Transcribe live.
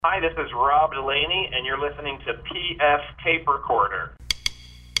Hi, this is Rob Delaney, and you're listening to PF Tape Recorder.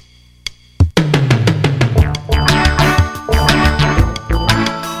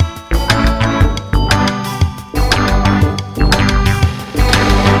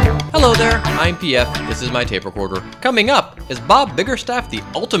 Hello there, I'm PF, this is my tape recorder. Coming up, is Bob Biggerstaff the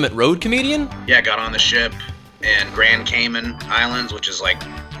ultimate road comedian? Yeah, got on the ship in Grand Cayman Islands, which is like,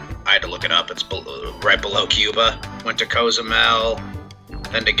 I had to look it up, it's right below Cuba. Went to Cozumel,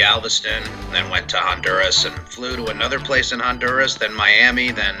 then to Galveston, then went to Honduras and flew to another place in Honduras, then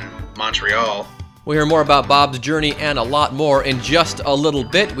Miami, then Montreal. We'll hear more about Bob's journey and a lot more in just a little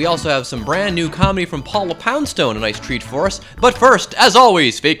bit. We also have some brand new comedy from Paula Poundstone, a nice treat for us. But first, as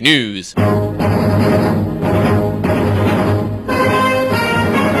always, fake news.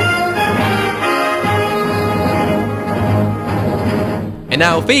 And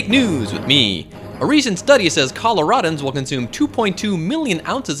now, fake news with me. A recent study says Coloradans will consume 2.2 million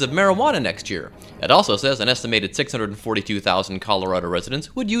ounces of marijuana next year. It also says an estimated 642,000 Colorado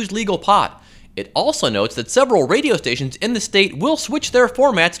residents would use legal pot. It also notes that several radio stations in the state will switch their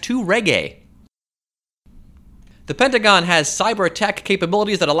formats to reggae. The Pentagon has cyber attack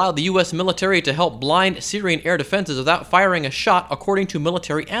capabilities that allow the U.S. military to help blind Syrian air defenses without firing a shot, according to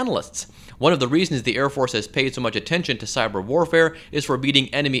military analysts. One of the reasons the Air Force has paid so much attention to cyber warfare is for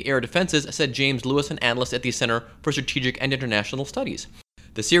beating enemy air defenses, said James Lewis, an analyst at the Center for Strategic and International Studies.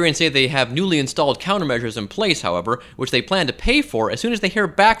 The Syrians say they have newly installed countermeasures in place, however, which they plan to pay for as soon as they hear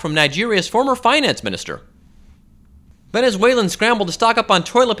back from Nigeria's former finance minister. Venezuelans scrambled to stock up on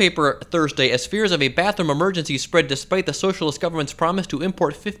toilet paper Thursday as fears of a bathroom emergency spread despite the socialist government's promise to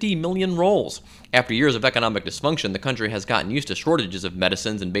import 50 million rolls. After years of economic dysfunction, the country has gotten used to shortages of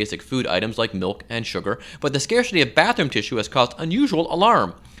medicines and basic food items like milk and sugar, but the scarcity of bathroom tissue has caused unusual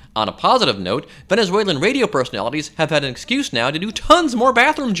alarm. On a positive note, Venezuelan radio personalities have had an excuse now to do tons more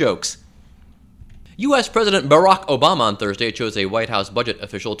bathroom jokes. U.S. President Barack Obama on Thursday chose a White House budget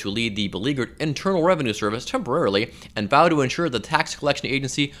official to lead the beleaguered Internal Revenue Service temporarily and vow to ensure the tax collection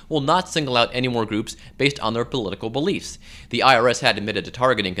agency will not single out any more groups based on their political beliefs. The IRS had admitted to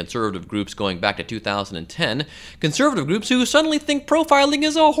targeting conservative groups going back to 2010, conservative groups who suddenly think profiling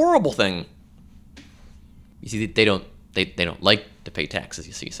is a horrible thing. You see, they don't like to pay taxes,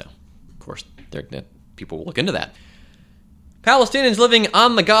 you see, so of course people will look into that. Palestinians living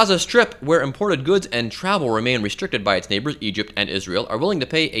on the Gaza Strip, where imported goods and travel remain restricted by its neighbors, Egypt and Israel, are willing to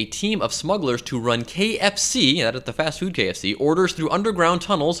pay a team of smugglers to run KFC, that is the fast food KFC, orders through underground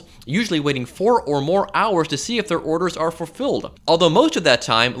tunnels, usually waiting 4 or more hours to see if their orders are fulfilled. Although most of that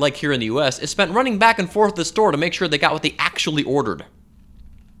time, like here in the US, is spent running back and forth to the store to make sure they got what they actually ordered.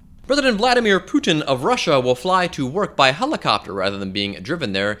 President Vladimir Putin of Russia will fly to work by helicopter rather than being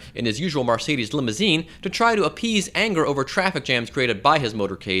driven there in his usual Mercedes limousine to try to appease anger over traffic jams created by his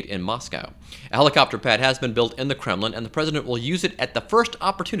motorcade in Moscow. A helicopter pad has been built in the Kremlin, and the president will use it at the first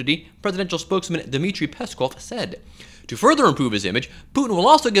opportunity, presidential spokesman Dmitry Peskov said. To further improve his image, Putin will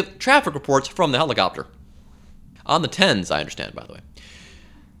also give traffic reports from the helicopter. On the 10s, I understand, by the way.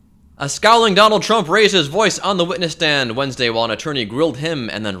 A scowling Donald Trump raised his voice on the witness stand Wednesday while an attorney grilled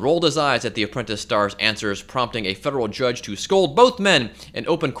him and then rolled his eyes at the Apprentice star's answers, prompting a federal judge to scold both men in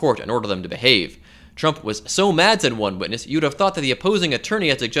open court and order them to behave. Trump was so mad, said one witness, you'd have thought that the opposing attorney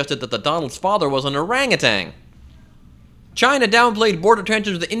had suggested that the Donald's father was an orangutan. China downplayed border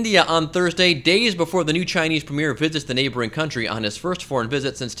tensions with India on Thursday, days before the new Chinese premier visits the neighboring country on his first foreign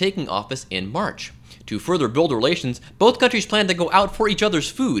visit since taking office in March. To further build relations, both countries plan to go out for each other's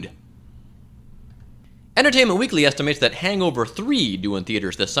food. Entertainment Weekly estimates that Hangover 3, due in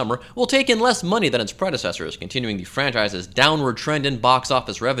theaters this summer, will take in less money than its predecessors, continuing the franchise's downward trend in box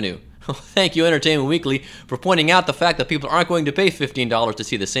office revenue. Thank you, Entertainment Weekly, for pointing out the fact that people aren't going to pay $15 to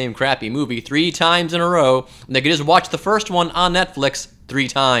see the same crappy movie 3 times in a row, and they could just watch the first one on Netflix 3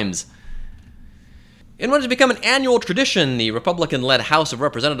 times. In what has become an annual tradition, the Republican-led House of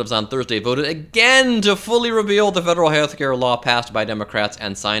Representatives on Thursday voted again to fully repeal the federal health care law passed by Democrats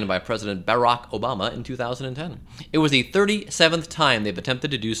and signed by President Barack Obama in 2010. It was the 37th time they've attempted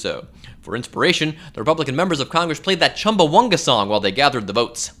to do so. For inspiration, the Republican members of Congress played that Chumbawanga song while they gathered the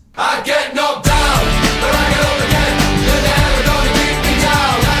votes. I get knocked down, but I get up again. You're never gonna keep me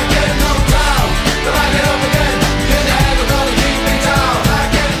down. I get knocked down, but I get up again. You're never gonna keep me down. I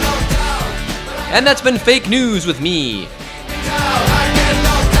get knocked down. And that's been Fake News with me.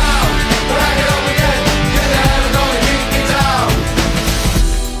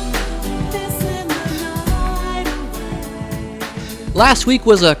 Last week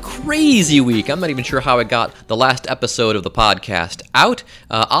was a crazy week. I'm not even sure how I got the last episode of the podcast out.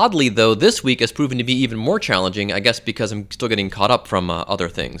 Oddly, though, this week has proven to be even more challenging, I guess because I'm still getting caught up from other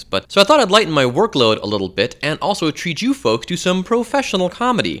things. So I thought I'd lighten my workload a little bit and also treat you folks to some professional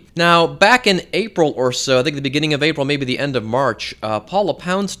comedy. Now, back in April or so, I think the beginning of April, maybe the end of March, Paula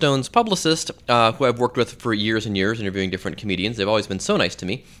Poundstone's publicist, who I've worked with for years and years, interviewing different comedians, they've always been so nice to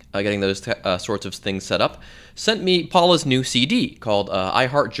me, getting those sorts of things set up, sent me Paula's new CD called I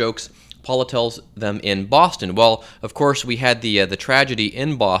Heart Jokes, Paula Tells Them in Boston. Well, of course, we had the tragedy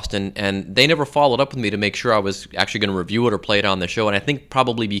in Boston, and they never followed up with me to make sure I was actually going to review it or play it on the show, and I think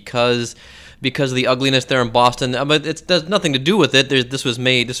probably because of the ugliness there in Boston. But it has nothing to do with it. This was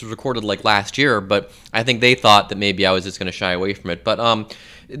recorded like last year, but I think they thought that maybe I was just going to shy away from it. But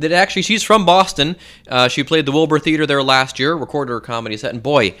that actually, she's from Boston. She played the Wilbur Theater there last year, recorded her comedy set, and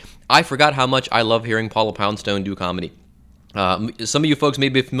boy, I forgot how much I love hearing Paula Poundstone do comedy. Some of you folks may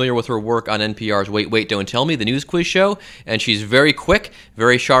be familiar with her work on NPR's Wait, Don't Tell Me, the news quiz show, and she's very quick,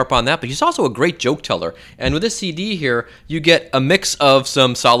 very sharp on that, but she's also a great joke teller. And with this CD here, you get a mix of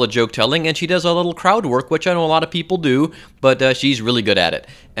some solid joke telling, and she does a little crowd work, which I know a lot of people do, but she's really good at it.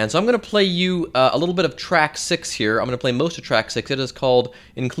 And so I'm going to play you a little bit of track 6 here. I'm going to play most of track 6. It is called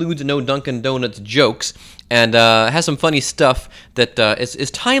Includes No Dunkin' Donuts Jokes, and has some funny stuff that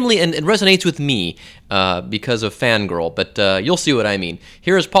is timely and it resonates with me because of Fangirl, but you'll see what I mean.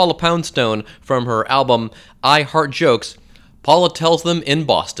 Here is Paula Poundstone from her album I Heart Jokes. Paula Tells Them in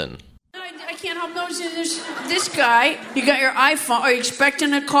Boston. I can't help noticing this guy. You got your iPhone. Are you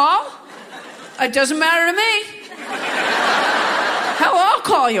expecting a call? It doesn't matter to me. Hell, I'll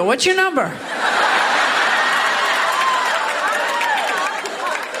call you. What's your number?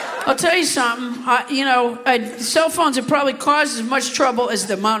 I'll tell you something. Cell phones have probably caused as much trouble as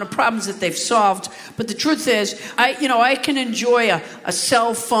the amount of problems that they've solved. But the truth is, I can enjoy a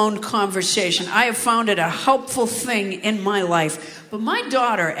cell phone conversation. I have found it a helpful thing in my life. But my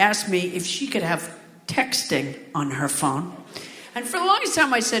daughter asked me if she could have texting on her phone. And for the longest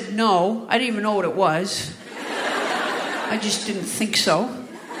time I said no. I didn't even know what it was. I just didn't think so.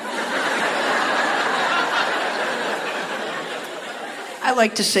 I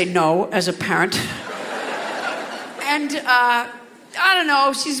like to say no as a parent. And I don't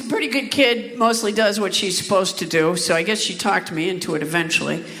know, she's a pretty good kid, mostly does what she's supposed to do, so I guess she talked me into it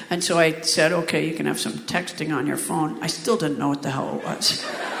eventually. And so I said, okay, you can have some texting on your phone. I still didn't know what the hell it was.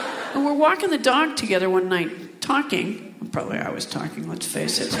 And we're walking the dog together one night, talking. Probably I was talking, let's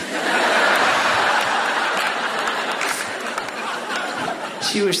face it.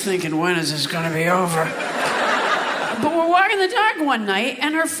 She was thinking, when is this going to be over? But we're walking the dog one night,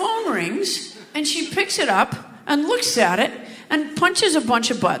 and her phone rings, and she picks it up and looks at it and punches a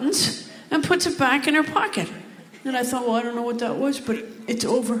bunch of buttons and puts it back in her pocket. And I thought, well, I don't know what that was, but it's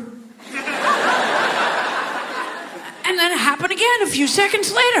over. And then it happened again a few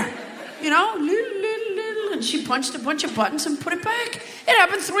seconds later. And she punched a bunch of buttons and put it back. It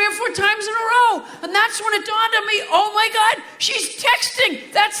happened 3 or 4 times in a row. And that's when it dawned on me, oh my God, she's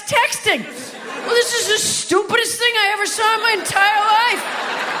texting. That's texting. Well, this is the stupidest thing I ever saw in my entire life.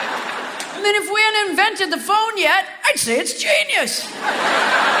 I mean, if we hadn't invented the phone yet, I'd say it's genius.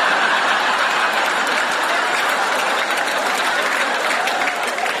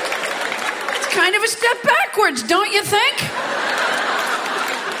 It's kind of a step backwards, don't you think?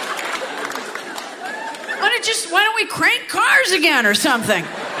 Why don't we crank cars again or something?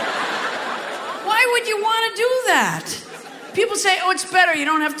 Why would you want to do that? People say, oh, it's better, you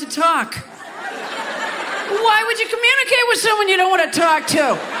don't have to talk. Why would you communicate with someone you don't want to talk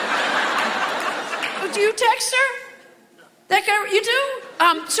to? Do you text her? That guy, you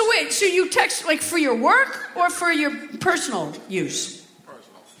do? So wait, so you text like for your work or for your personal use?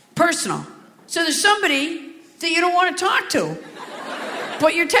 Personal. So there's somebody that you don't want to talk to,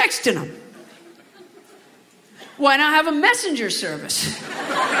 but you're texting them. Why not have a messenger service?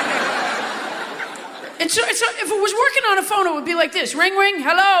 And so if it was working on a phone, it would be like this. Ring, ring,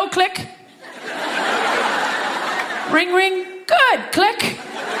 hello, click. Ring, ring, good, click.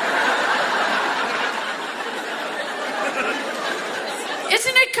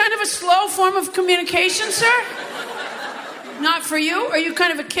 Isn't it kind of a slow form of communication, sir? Not for you? Are you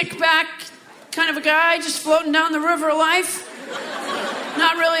kind of a kickback kind of a guy just floating down the river of life?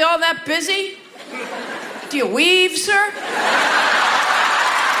 Not really all that busy? Do you weave, sir?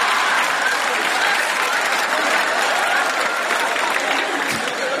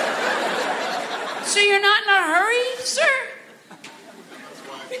 So you're not in a hurry, sir?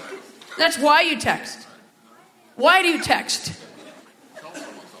 That's why you text. Why do you text?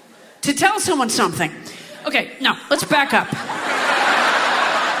 To tell someone something. Okay, now, let's back up.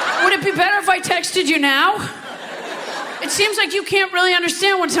 Would it be better if I texted you now? It seems like you can't really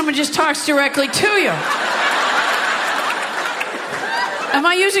understand when someone just talks directly to you. Am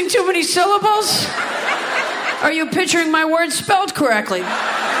I using too many syllables? Are you picturing my words spelled correctly?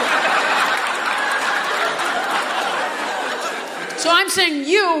 So I'm saying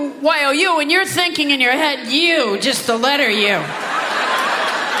you, Y-O-U, and you're thinking in your head, you, just the letter U.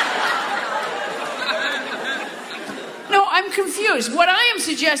 No, I'm confused. What I am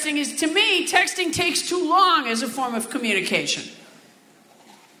suggesting is, to me, texting takes too long as a form of communication.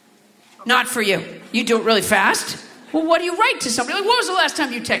 Not for you. You do it really fast? Well, what do you write to somebody? Like, what was the last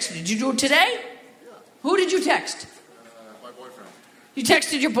time you texted? Did you do it today? Who did you text? My boyfriend. You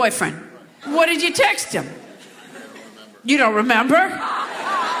texted your boyfriend. What did you text him? You don't remember?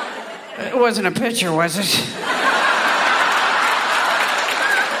 It wasn't a picture, was it?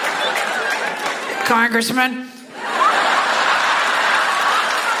 Congressman?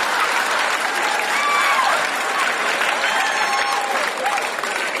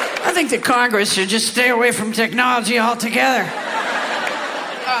 I think that Congress should just stay away from technology altogether.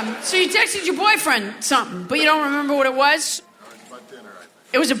 So you texted your boyfriend something, but you don't remember what it was? About dinner, I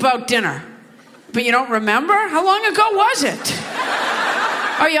think. It was about dinner. But you don't remember? How long ago was it?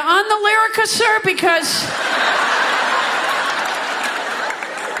 Are you on the Lyrica, sir? Because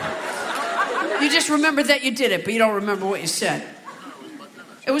you just remember that you did it, but you don't remember what you said.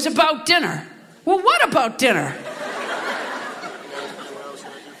 It was about dinner. Well, what about dinner?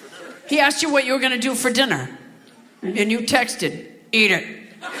 He asked you what you were going to do for dinner. And you texted, eat it.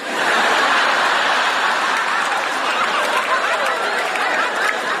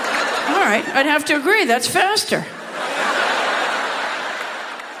 All right, I'd have to agree. That's faster.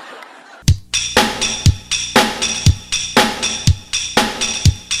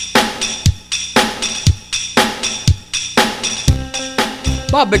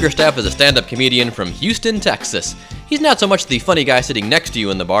 Bob Biggerstaff is a stand-up comedian from Houston, Texas. He's not so much the funny guy sitting next to you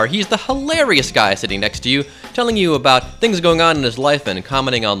in the bar, he's the hilarious guy sitting next to you, telling you about things going on in his life and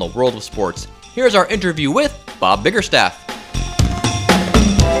commenting on the world of sports. Here's our interview with Bob Biggerstaff.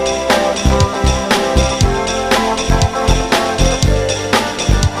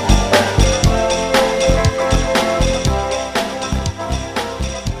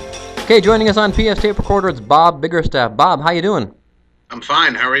 Okay, joining us on PS Tape Recorder, it's Bob Biggerstaff. Bob, how you doing? I'm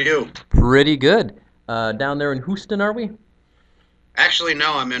fine. How are you? Pretty good. Down there in Houston, are we? Actually,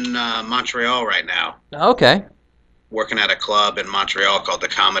 no. I'm in Montreal right now, Okay. working at a club in Montreal called the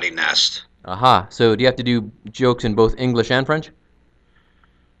Comedy Nest. Aha. So do you have to do jokes in both English and French?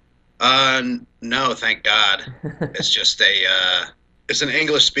 No, thank God. It's just it's an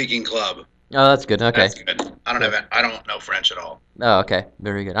English-speaking club. Oh, that's good. Okay. That's good. I don't know French at all. Oh, okay.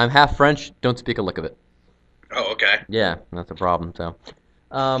 Very good. I'm half French. Don't speak a lick of it. Oh, okay. Yeah, that's a problem.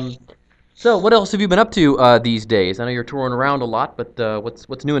 So what else have you been up to these days? I know you're touring around a lot, but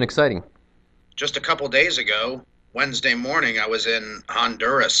what's new and exciting? Just a couple days ago, Wednesday morning, I was in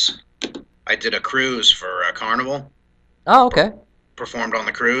Honduras. I did a cruise for a carnival. Oh, okay. Performed on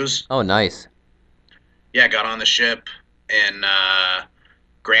the cruise. Oh, nice. Yeah, got on the ship in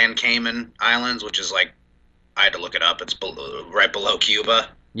Grand Cayman Islands, which is like, I had to look it up. It's right below Cuba.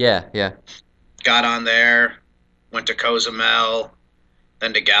 Yeah, yeah. Got on there, went to Cozumel,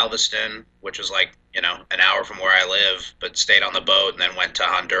 then to Galveston, which was like, an hour from where I live, but stayed on the boat and then went to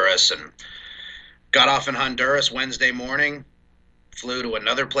Honduras and got off in Honduras Wednesday morning, flew to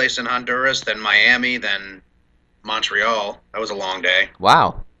another place in Honduras, then Miami, then Montreal. That was a long day.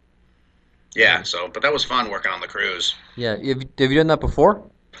 Wow. Yeah, but that was fun working on the cruise. Yeah. Have you done that before?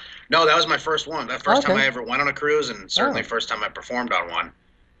 No, that was my first one. That first time Okay. I ever went on a cruise, and certainly Oh. first time I performed on one.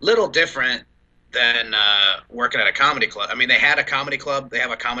 Little different than working at a comedy club. I mean, they had a comedy club. They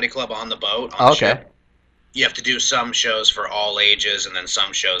have a comedy club on the boat, on the Okay. ship. You have to do some shows for all ages and then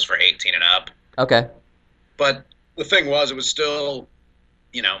some shows for 18 and up. Okay. But the thing was, it was still,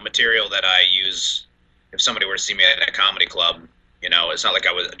 material that I use if somebody were to see me at a comedy club. It's not like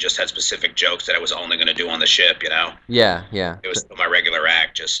I just had specific jokes that I was only going to do on the ship, Yeah, yeah. It was still my regular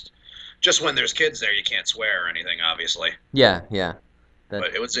act. Just when there's kids there, you can't swear or anything, obviously. Yeah, yeah.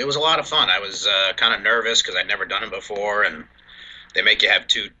 But it was a lot of fun. I was kind of nervous because I'd never done it before, and they make you have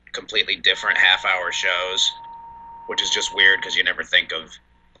two completely different half-hour shows, which is just weird because you never think of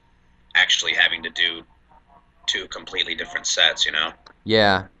actually having to do two completely different sets,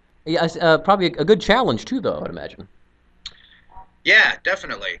 Yeah. Yeah, probably a good challenge too, though, I would imagine. Yeah,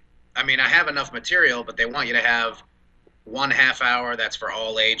 definitely. I mean, I have enough material, but they want you to have one half hour that's for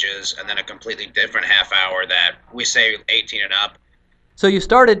all ages, and then a completely different half hour that we say 18 and up. So you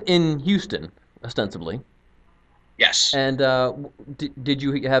started in Houston, ostensibly. Yes. And did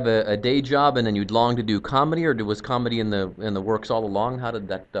you have a day job and then you'd long to do comedy, or was comedy in the works all along? How did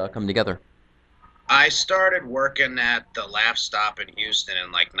that come together? I started working at the Laugh Stop in Houston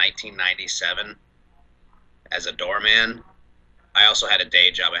in like 1997 as a doorman. I also had a day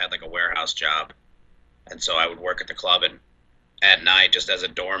job. I had like a warehouse job. And so I would work at the club and at night just as a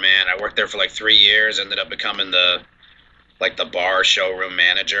doorman. I worked there for like 3 years, ended up becoming the bar showroom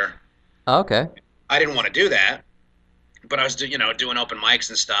manager. Oh, okay. I didn't want to do that, but I was doing open mics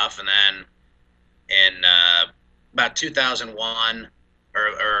and stuff. And then in about 2001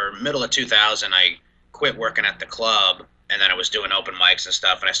 or middle of 2000, I quit working at the club, and then I was doing open mics and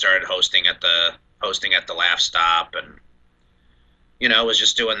stuff, and I started hosting at the Laugh Stop, and was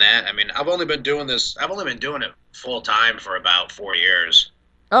just doing that. I mean, I've only been doing it full time for about 4 years.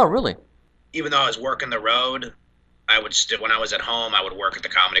 Oh, really? Even though I was working the road, when I was at home, I would work at the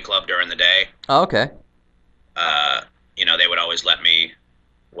comedy club during the day. Oh, okay. They would always let me,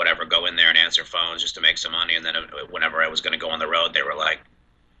 whatever, go in there and answer phones just to make some money. And then whenever I was going to go on the road, they were like,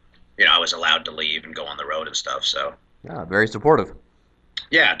 I was allowed to leave and go on the road and stuff. So. Yeah, very supportive.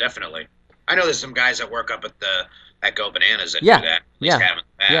 Yeah, definitely. I know there's some guys that work up at Go Bananas that do that. At Yeah. least have in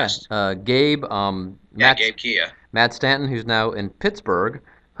the past. Gabe. Gabe Kia. Matt Stanton, who's now in Pittsburgh.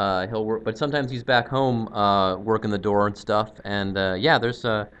 He'll work, but sometimes he's back home working the door and stuff. And there's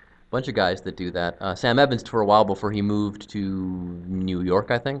a bunch of guys that do that. Sam Evans for a while before he moved to New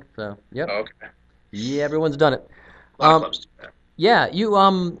York, I think. So, yep. Oh, okay. Yeah, everyone's done it. A lot of clubs do that. Yeah,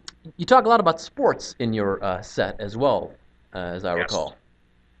 you talk a lot about sports in your set as well, as I recall.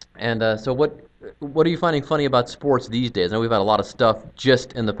 And so what are you finding funny about sports these days? I know we've had a lot of stuff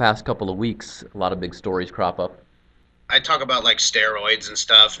just in the past couple of weeks. A lot of big stories crop up. I talk about like steroids and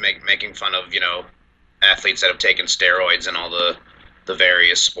stuff, making fun of athletes that have taken steroids in all the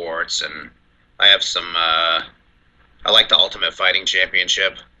various sports, and I have some. I like the Ultimate Fighting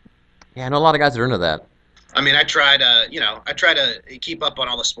Championship. Yeah, I know a lot of guys are into that. I mean, I try to keep up on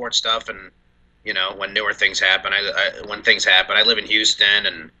all the sports stuff, and when newer things happen, when things happen. I live in Houston,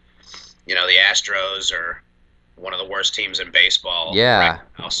 and the Astros are one of the worst teams in baseball. Yeah. Right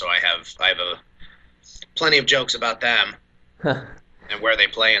now, so I have plenty of jokes about them and where they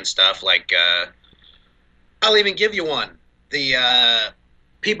play and stuff. Like, I'll even give you one. The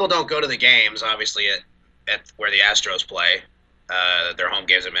people don't go to the games, obviously, at where the Astros play. Their home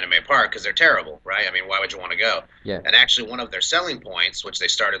games at Minute Maid Park because they're terrible, right? I mean, why would you want to go? Yeah. And actually, one of their selling points, which they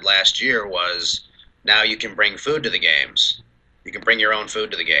started last year, was now you can bring food to the games. You can bring your own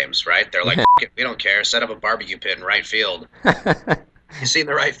food to the games, right? They're like, we don't care. Set up a barbecue pit in right field. You seen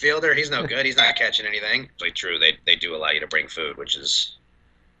the right fielder? He's no good. He's not catching anything. It's like true. They do allow you to bring food, which is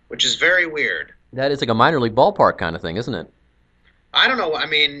very weird. That is like a minor league ballpark kind of thing, isn't it? I don't know. I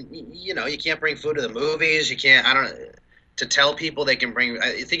mean, you can't bring food to the movies. You can't. To tell people they can bring.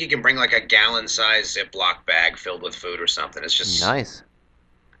 I think you can bring like a gallon-sized Ziploc bag filled with food or something. It's just nice.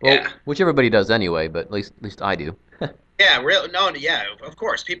 Well, yeah. Which everybody does anyway, but at least I do. Yeah, yeah, of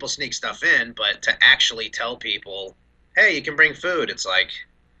course, people sneak stuff in, but to actually tell people, hey, you can bring food, it's like,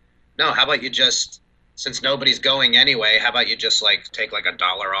 no, how about you just, since nobody's going anyway, how about you just like take like $1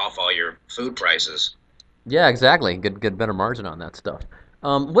 off all your food prices? Yeah, exactly. Get better margin on that stuff.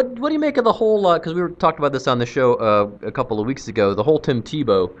 What do you make of the whole, because we talked about this on the show a couple of weeks ago, the whole Tim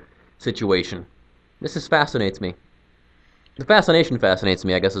Tebow situation. This fascinates me. The fascination fascinates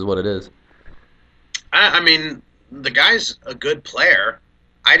me, I guess is what it is. I mean, the guy's a good player.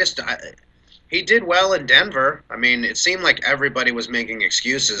 He did well in Denver. I mean, it seemed like everybody was making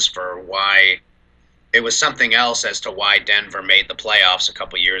excuses for why it was something else as to why Denver made the playoffs a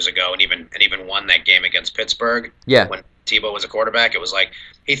couple years ago and even won that game against Pittsburgh. Yeah. When Tebow was a quarterback, it was like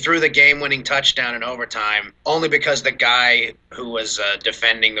he threw the game-winning touchdown in overtime only because the guy who was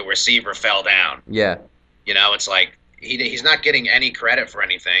defending the receiver fell down. Yeah. It's like he's not getting any credit for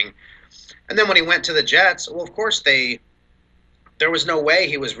anything. And then when he went to the Jets, well, of course there was no way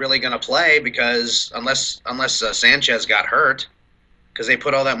he was really going to play because unless Sanchez got hurt, because they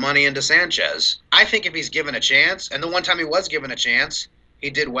put all that money into Sanchez. I think if he's given a chance, and the one time he was given a chance, he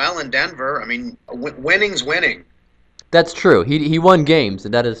did well in Denver. I mean, winning's winning. That's true. He won games,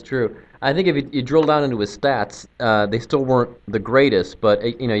 and that is true. I think if you drill down into his stats, they still weren't the greatest, but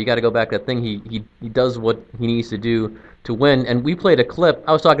you got to go back to that thing. He does what he needs to do to win. And we played a clip.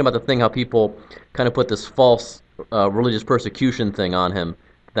 I was talking about the thing how people kind of put this false religious persecution thing on him.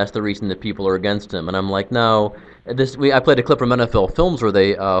 That's the reason that people are against him. And I'm like, no. I played a clip from NFL Films where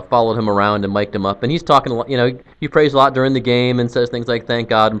they followed him around and mic'd him up, and he's talking a lot. He prays a lot during the game and says things like "thank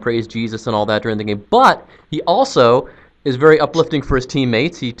God" and praise Jesus and all that during the game. But he also is very uplifting for his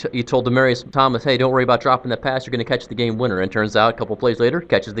teammates. He told Demarius Thomas, hey, don't worry about dropping that pass. You're going to catch the game winner. And turns out a couple plays later,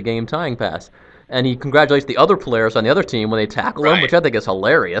 catches the game tying pass. And he congratulates the other players on the other team when they tackle him, Right. which I think is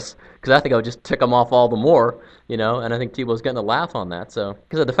hilarious because I think I would just tick him off all the more, and I think Tebow's getting a laugh on that. So,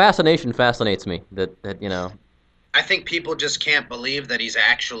 because the fascination fascinates me that. I think people just can't believe that he's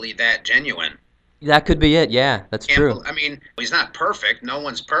actually that genuine. That could be it. Yeah, that's true. I mean, he's not perfect. No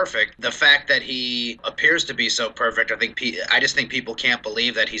one's perfect. The fact that he appears to be so perfect, I just think people can't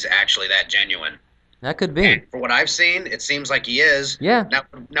believe that he's actually that genuine. That could be. And for what I've seen, it seems like he is. Yeah.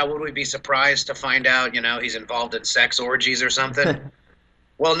 Now, would we be surprised to find out, he's involved in sex orgies or something?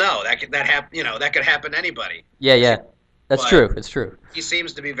 Well, no, that could happen to anybody. Yeah. That's But- true. It's true. He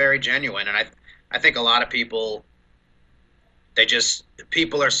seems to be very genuine, and I think a lot of people,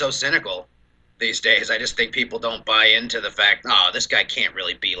 people are so cynical these days. I just think people don't buy into the fact, this guy can't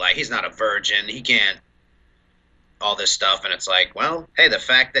really be like, he's not a virgin, he can't, all this stuff. And it's like, well, hey, the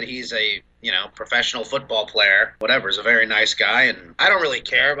fact that he's a, professional football player, whatever, is a very nice guy, and I don't really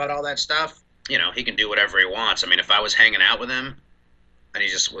care about all that stuff. He can do whatever he wants. I mean, if I was hanging out with him and he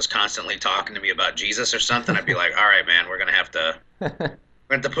just was constantly talking to me about Jesus or something, I'd be like, all right, man, we're going to have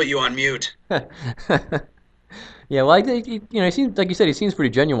to put you on mute. Yeah, well, he seems, like you said, he seems pretty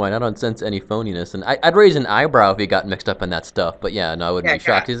genuine. I don't sense any phoniness, and I'd raise an eyebrow if he got mixed up in that stuff. But yeah, no, I wouldn't Yeah, be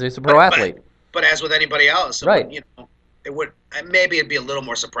shocked. yeah. He's a pro athlete. But as with anybody else, Right. it would maybe it'd be a little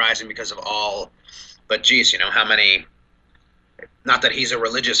more surprising because of all. But geez, how many? Not that he's a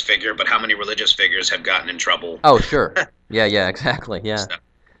religious figure, but how many religious figures have gotten in trouble? Oh, sure. Yeah, exactly. Yeah. So,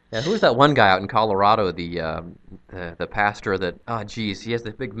 Yeah, who was that one guy out in Colorado? The pastor that he has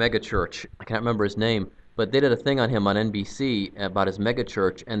this big mega church. I can't remember his name, but they did a thing on him on NBC about his mega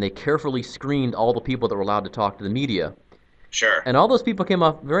church, and they carefully screened all the people that were allowed to talk to the media. sure. And all those people came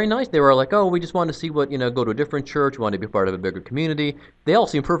off very nice. They were like, oh, we just wanted to see what, go to a different church, we wanted to be part of a bigger community. They all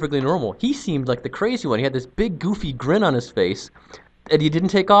seemed perfectly normal. He seemed like the crazy one. He had this big, goofy grin on his face, and he didn't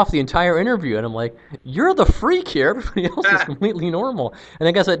take off the entire interview. And I'm like, you're the freak here. Everybody else is completely normal. And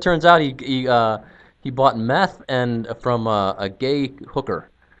I guess it turns out he bought meth and from a gay hooker.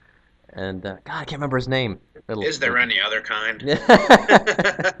 And, God, I can't remember his name. Is there any other kind?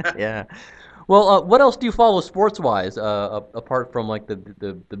 Yeah. Well, what else do you follow sports-wise, apart from like the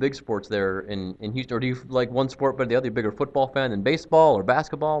big sports there in Houston? Or do you like one sport better than the other? You a bigger football fan than baseball or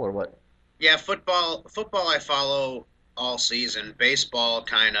basketball or what? Yeah, football I follow all season. Baseball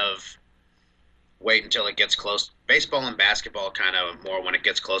kind of wait until it gets close. Baseball and basketball kind of more when it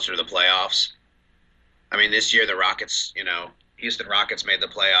gets closer to the playoffs. I mean, this year the Rockets, Houston Rockets made the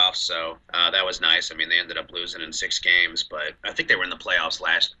playoffs, so that was nice. I mean, they ended up losing in 6 games, but I think they were in the playoffs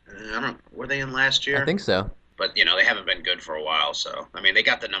were they in last year? I think so. But, they haven't been good for a while, so. I mean, they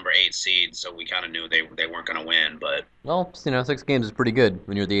got the number 8 seed, so we kind of knew they weren't going to win, but. Well, 6 games is pretty good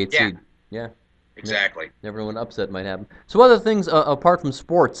when you're the 8th Yeah. seed. Yeah. Exactly. Never know when an upset might happen. So what other things, apart from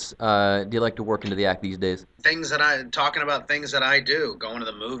sports, do you like to work into the act these days? Talking about things that I do, going to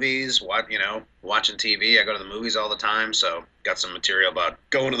the movies, watching TV. I go to the movies all the time, so got some material about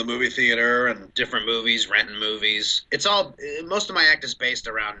going to the movie theater and different movies, renting movies. Most of my act is based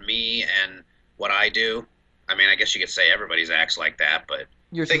around me and what I do. I mean, I guess you could say everybody's act's like that, but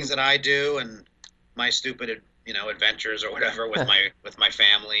things that I do and my stupid adventures or whatever with my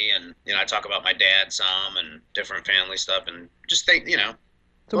family, and I talk about my dad some and different family stuff, and just think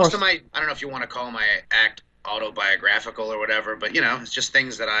most of my, I don't know if you want to call my act autobiographical or whatever, but it's just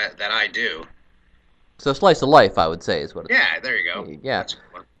things that I do. So slice of life, I would say, is what it is. Yeah, there you go. Yeah. That's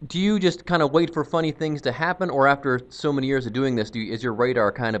one. Do you just kind of wait for funny things to happen, or after so many years of doing this, is your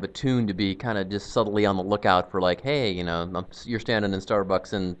radar kind of attuned to be kind of just subtly on the lookout for like, hey, you're standing in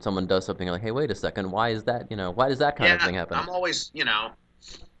Starbucks and someone does something like, hey, wait a second, why is that? Why does that kind of thing happen? I'm always,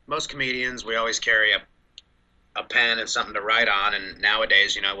 most comedians, we always carry a pen and something to write on, and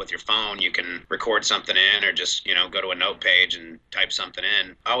nowadays, with your phone, you can record something in or just, go to a note page and type something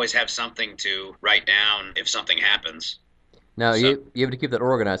in. Always have something to write down if something happens. Now, you have to keep that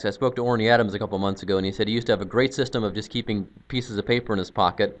organized. I spoke to Orny Adams a couple months ago, and he said he used to have a great system of just keeping pieces of paper in his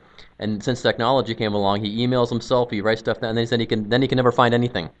pocket. And since technology came along, he emails himself, he writes stuff down, and then he said he can never find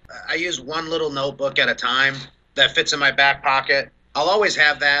anything. I use one little notebook at a time that fits in my back pocket. I'll always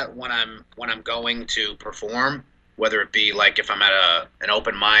have that when I'm going to perform, whether it be like if I'm at an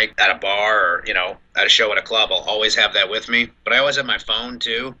open mic at a bar or at a show at a club. I'll always have that with me. But I always have my phone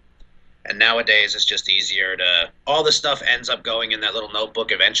too. And nowadays it's just easier all the stuff ends up going in that little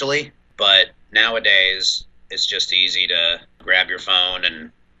notebook eventually. But nowadays it's just easy to grab your phone,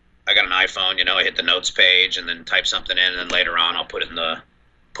 and I got an iPhone, I hit the notes page and then type something in, and then later on I'll put it in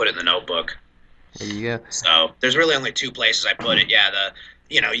the notebook. There you go. So there's really only two places I put it. Yeah,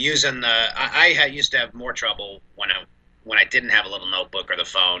 using the I used to have more trouble when I didn't have a little notebook or the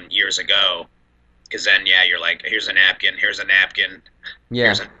phone years ago, because then you're like, here's a napkin, Yeah.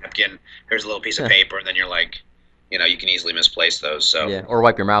 here's a napkin, here's a little piece of paper, and then you're like, you can easily misplace those. So Yeah, or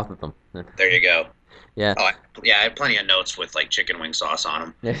wipe your mouth with them. there you go. Yeah. Oh, I have plenty of notes with like chicken wing sauce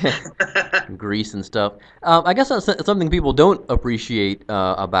on them. Grease and stuff. I guess that's something people don't appreciate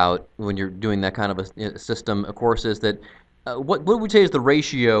about when you're doing that kind of a system. Of course, is that what would we say is the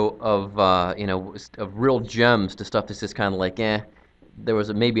ratio of of real gems to stuff that's just kind of like there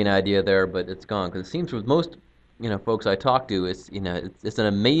was maybe an idea there, but it's gone. Because it seems with most folks I talk to, it's an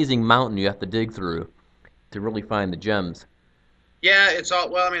amazing mountain you have to dig through to really find the gems. Yeah, it's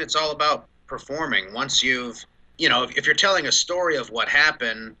all about performing. Once you've, if you're telling a story of what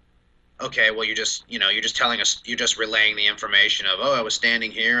happened, okay, well, you're just telling us, you're just relaying the information of, oh, I was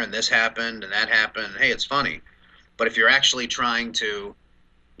standing here and this happened and that happened. Hey, it's funny. But if you're actually trying to,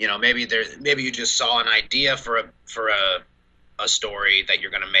 maybe you just saw an idea for a story that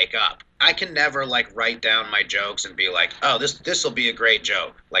you're going to make up. I can never like write down my jokes and be like, oh, this will be a great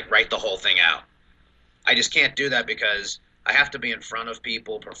joke. Like write the whole thing out. I just can't do that because I have to be in front of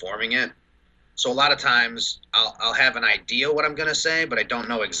people performing it. So a lot of times I'll have an idea what I'm going to say, but I don't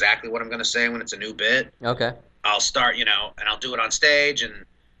know exactly what I'm going to say when it's a new bit. Okay. I'll start, and I'll do it on stage and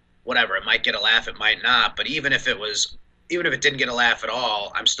whatever. It might get a laugh, it might not. But even if it didn't get a laugh at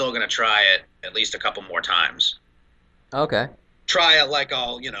all, I'm still going to try it at least a couple more times. Okay. Try it like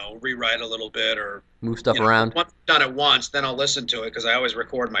I'll, rewrite a little bit or move stuff around. Once I've done it once, then I'll listen to it because I always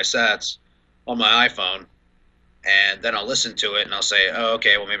record my sets on my iPhone. And then I'll listen to it and I'll say, oh,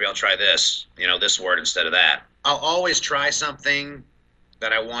 okay, well, maybe I'll try this, this word instead of that. I'll always try something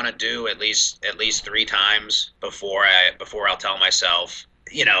that I want to do at least 3 times before I'll tell myself,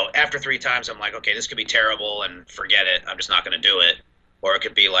 after 3 times, I'm like, okay, this could be terrible and forget it. I'm just not going to do it. Or it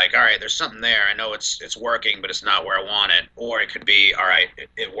could be like, all right, there's something there. I know it's working, but it's not where I want it. Or it could be, all right,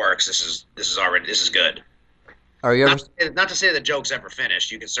 it works. This is good. Are you ever? Not to say the joke's ever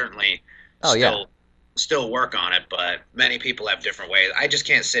finished. You can certainly still work on it, but many people have different ways. I just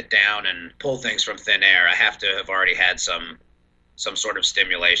can't sit down and pull things from thin air. I have to have already had some sort of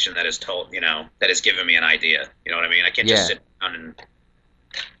stimulation that has that has given me an idea. You know what I mean? I can't just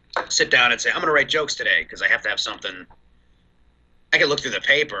sit down and say, I'm going to write jokes today, because I have to have something. I can look through the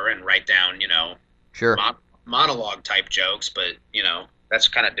paper and write down, Sure. Monologue type jokes, but, that's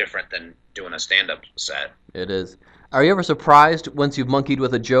kind of different than doing a stand-up set. It is. Are you ever surprised once you've monkeyed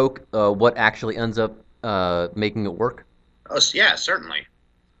with a joke, what actually ends up making it work? Oh, yeah, certainly.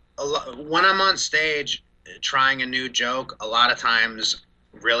 When I'm on stage trying a new joke, a lot of times,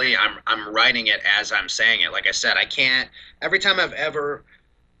 really, I'm writing it as I'm saying it. Like I said, I can't. Every time I've ever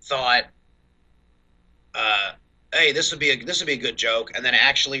thought, hey, this would be a good joke, and then I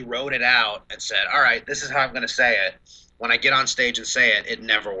actually wrote it out and said, all right, this is how I'm going to say it. When I get on stage and say it, it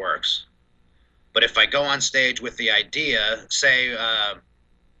never works. But if I go on stage with the idea, say,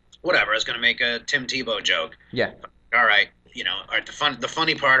 whatever, I was going to make a Tim Tebow joke. Yeah. All right, all right, the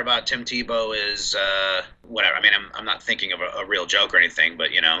funny part about Tim Tebow is, whatever. I mean, I'm not thinking of a real joke or anything, but,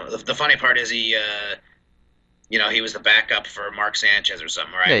 the funny part is he was the backup for Mark Sanchez or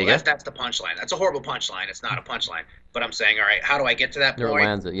something, right? There you go. That's the punchline. That's a horrible punchline. It's not a punchline. But I'm saying, all right, how do I get to that Never point?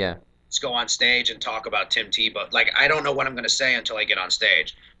 lands it, yeah. Let's go on stage and talk about Tim Tebow. Like, I don't know what I'm going to say until I get on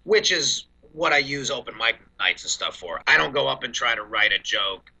stage, which is what I use open mic nights and stuff for. I don't go up and try to write a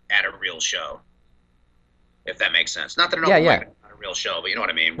joke at a real show, if that makes sense. Not that an open mic is not a real show, but you know what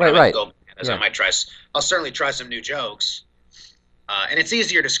I mean. Right. I'll certainly try some new jokes. And it's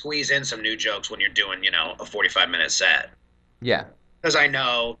easier to squeeze in some new jokes when you're doing, a 45-minute set. Yeah. Because I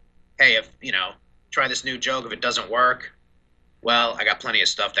know, hey, if, try this new joke. If it doesn't work, well, I got plenty of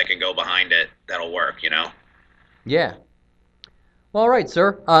stuff that can go behind it that'll work, Yeah. Well, all right,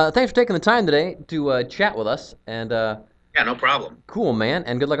 sir. Thanks for taking the time today to chat with us. And yeah, no problem. Cool, man.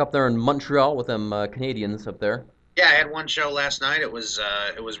 And good luck up there in Montreal with them Canadians up there. Yeah, I had one show last night. It was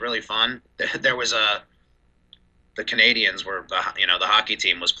really fun. There was the Canadians were the hockey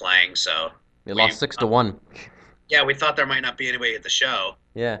team was playing, so They lost 6-1. Yeah, we thought there might not be anybody at the show.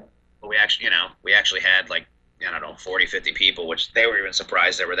 Yeah. But we actually had like, 40, 50 people, which they were even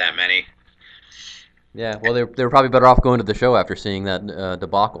surprised there were that many. Yeah, well, they were probably better off going to the show after seeing that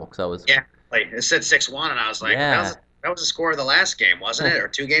debacle, because that was... Yeah, like, it said 6-1, and I was like, Yeah. that was the score of the last game, wasn't it? Or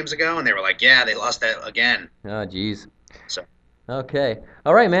 2 games ago? And they were like, yeah, they lost that again. Oh, jeez. So, Okay.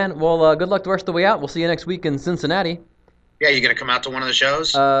 All right, man. Well, good luck the rest of the way out. We'll see you next week in Cincinnati. yeah, you going to come out to one of the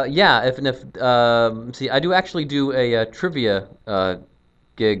shows? Yeah, see, I actually do a trivia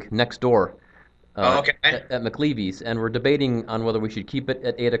gig next door Okay. at McLeavy's, and we're debating on whether we should keep it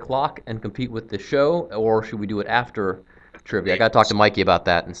at 8 o'clock and compete with the show, or should we do it after trivia. I got to talk to Mikey about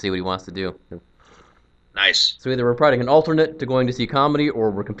that and see what he wants to do. Nice. So either we're providing an alternate to going to see comedy,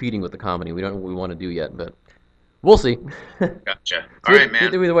 or we're competing with the comedy. We don't know what we want to do yet, but we'll see. Gotcha. All right,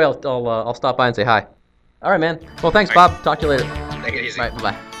 man. Either way, I'll stop by and say hi. All right, man. Well, thanks, Bob. Talk to you later. Take it easy. All right,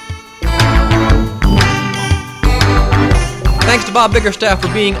 bye. Thanks to Bob Biggerstaff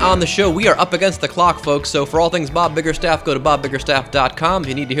for being on the show. We are up against the clock, folks, so for all things Bob Biggerstaff, go to bobbiggerstaff.com. If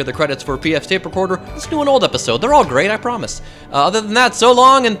you need to hear the credits for PF's Tape Recorder, listen to an old episode. They're all great, I promise. Other than that, so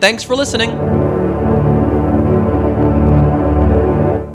long, and thanks for listening.